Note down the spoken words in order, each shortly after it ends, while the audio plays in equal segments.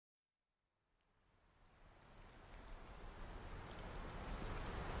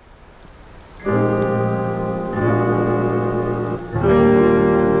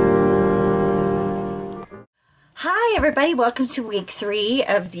everybody, welcome to week 3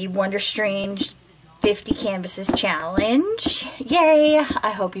 of the Wonder Strange 50 Canvases Challenge. Yay! I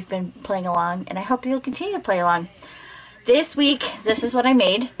hope you've been playing along, and I hope you'll continue to play along. This week, this is what I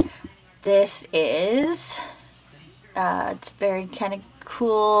made. This is, it's very kind of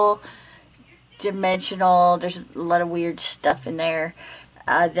cool, dimensional. There's a lot of weird stuff in there.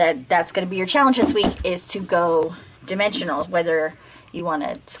 That's going to be your challenge this week, is to go dimensional, whether you want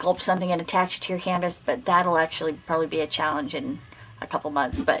to sculpt something and attach it to your canvas, but that'll actually probably be a challenge in a couple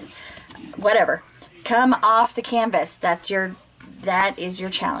months, but whatever. Come off the canvas. That is your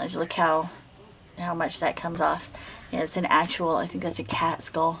challenge. Look how much that comes off. Yeah, it's an actual, I think that's a cat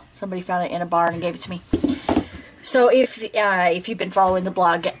skull. Somebody found it in a barn and gave it to me. So if you've been following the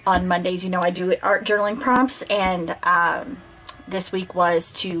blog on Mondays, you know I do art journaling prompts, and this week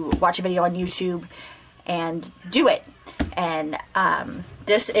was to watch a video on YouTube and do it. And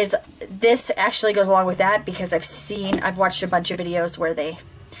this actually goes along with that, because I've watched a bunch of videos where they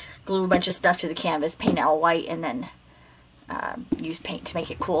glue a bunch of stuff to the canvas, paint it all white, and then use paint to make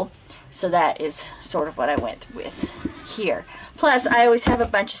it cool. So that is sort of what I went with here. Plus, I always have a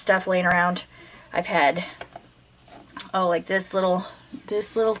bunch of stuff laying around. I've had, like this little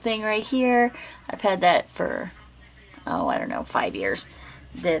thing right here. I've had that for, I don't know, 5 years.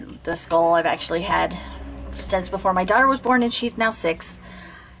 The skull I've actually had since before my daughter was born, and she's now 6.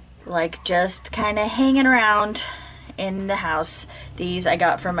 Like, just kind of hanging around in the house. These I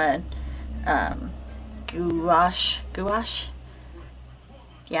got from a gouache.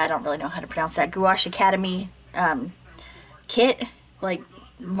 Yeah, I don't really know how to pronounce that. Gouache Academy kit, like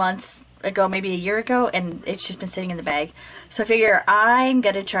months ago, maybe a year ago, and it's just been sitting in the bag. So I figure I'm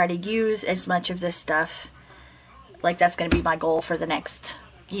gonna try to use as much of this stuff. Like, that's gonna be my goal for the next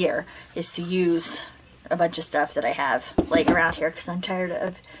year, is to use a bunch of stuff that I have laying around here, because I'm tired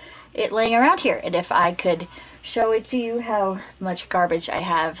of it laying around here. And if I could show it to you how much garbage I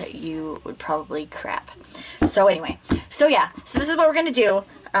have, you would probably crap. So anyway, so yeah, so this is what we're gonna do.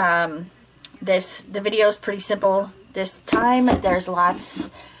 The video is pretty simple this time. There's lots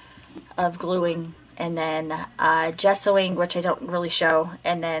of gluing, and then gessoing, which I don't really show,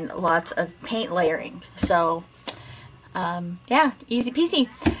 and then lots of paint layering. So yeah, easy peasy.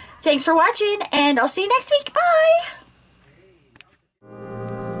 Thanks for watching, and I'll see you next week. Bye!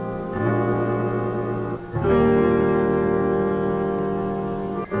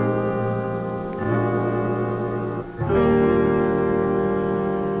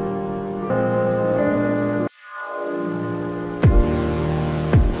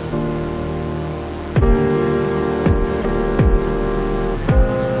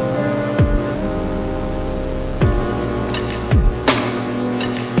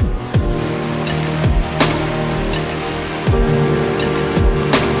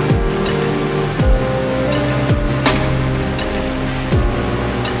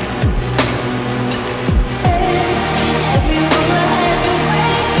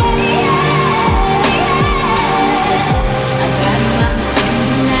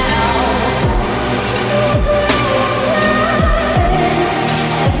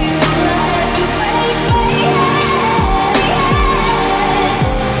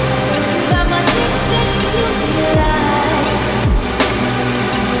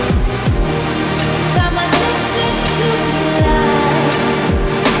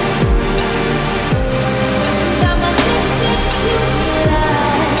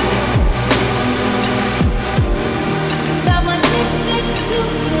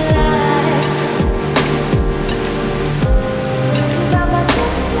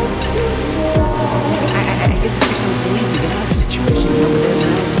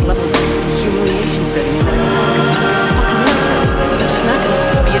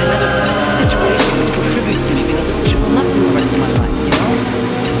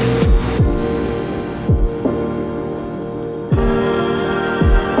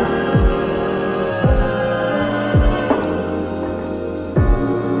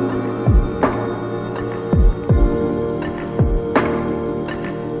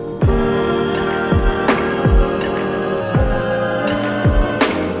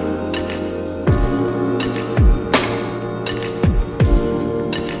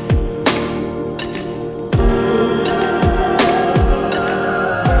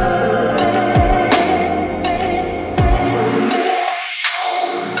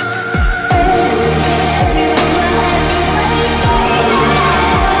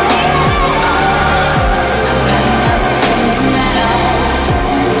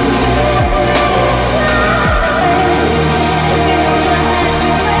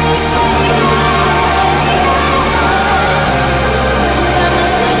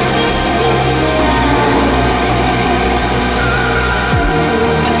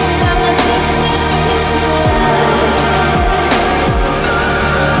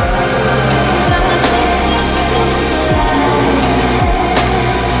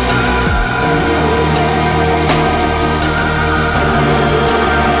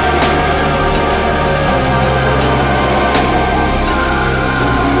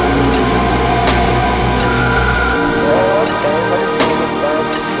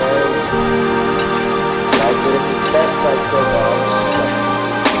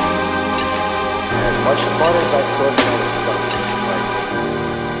 much fun as I could when I was stuck in this place.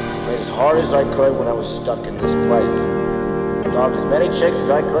 Played as hard as I could when I was stuck in this place. Dogged as many chicks as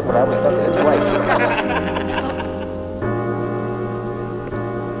I could when I was stuck in this place.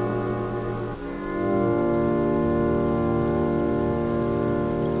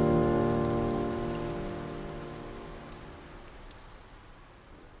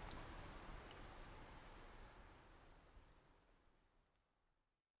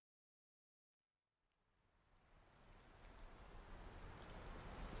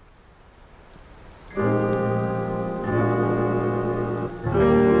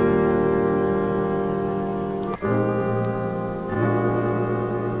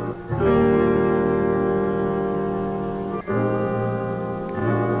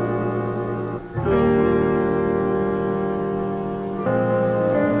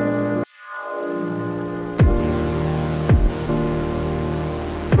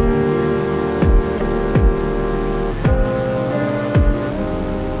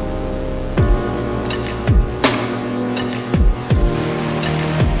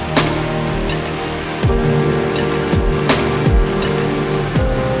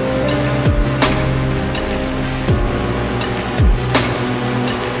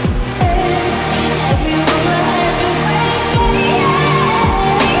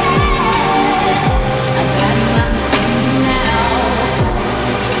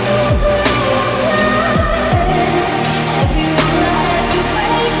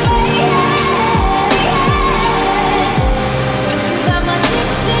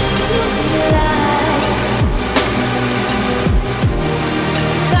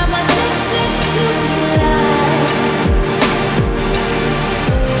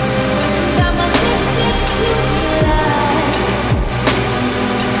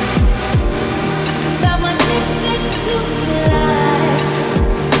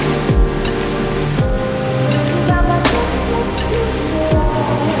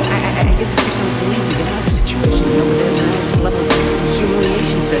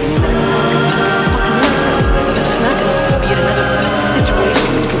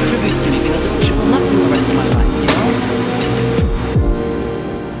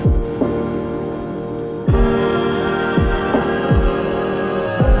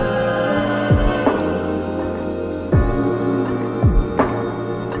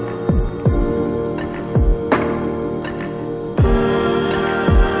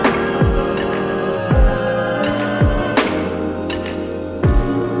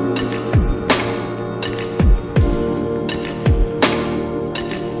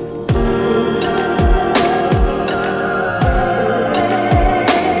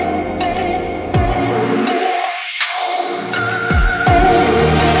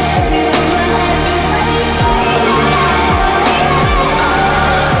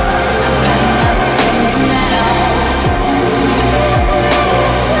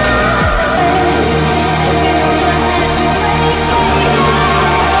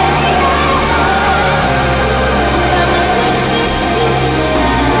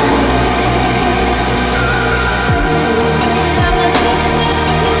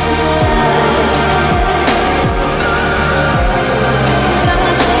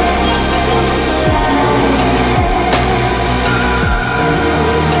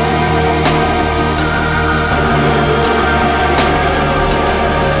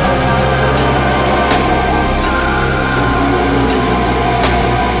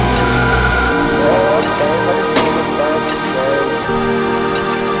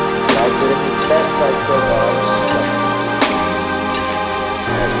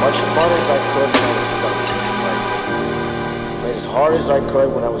 Much fun as I could when I was stuck in this place. Played as hard as I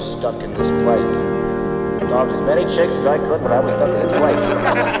could when I was stuck in this place. Dogged as many chicks as I could when I was stuck in this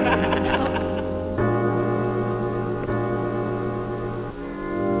place.